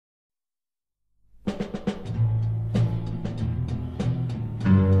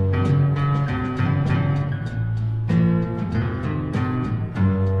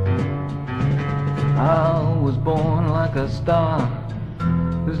star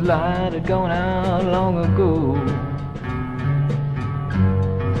whose light had gone out long ago.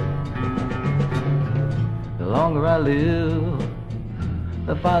 The longer I live,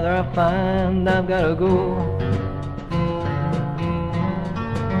 the farther I find I've gotta go.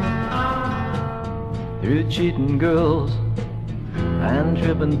 Through cheating girls and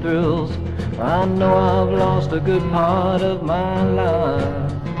tripping thrills, I know I've lost a good part of my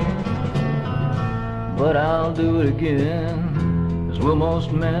life, but I'll do it again, as will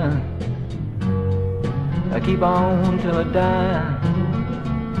most men. I keep on till I die.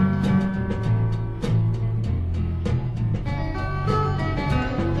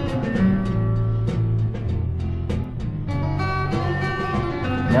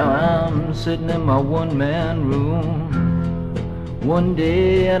 Now I'm sitting in my one-man room, one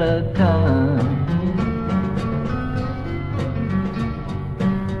day at a time,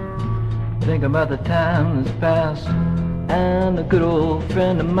 think about the time that's passed and a good old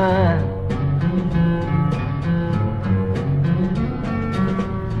friend of mine.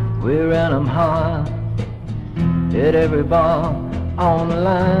 We ran 'em hard, hit every ball on the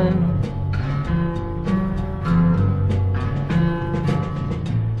line.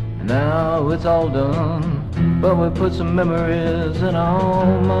 Now it's all done, but we put some memories in our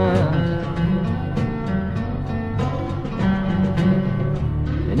minds.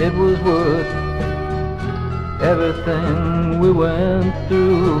 And it was worth everything we went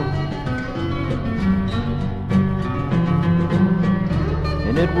through.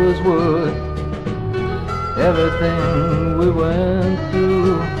 And it was worth everything we went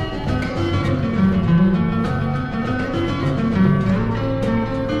through.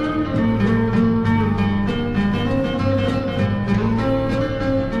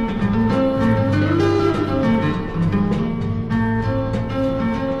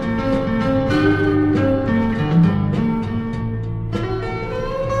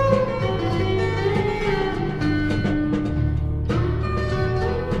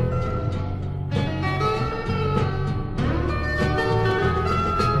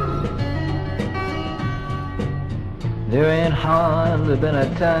 There ain't hardly been a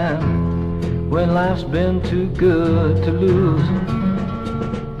time when life's been too good to lose,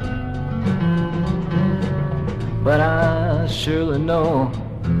 but I surely know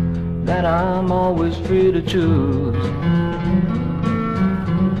that I'm always free to choose.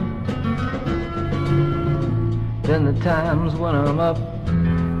 Then the times when I'm up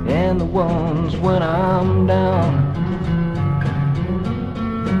and the ones when I'm down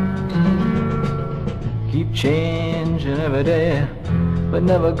keep changing every day, but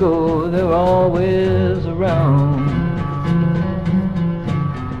never go, they're always around.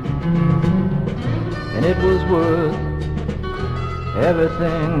 And it was worth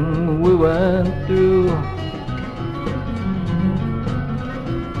everything we went through.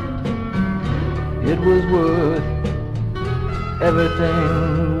 It was worth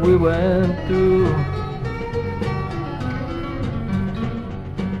everything we went through.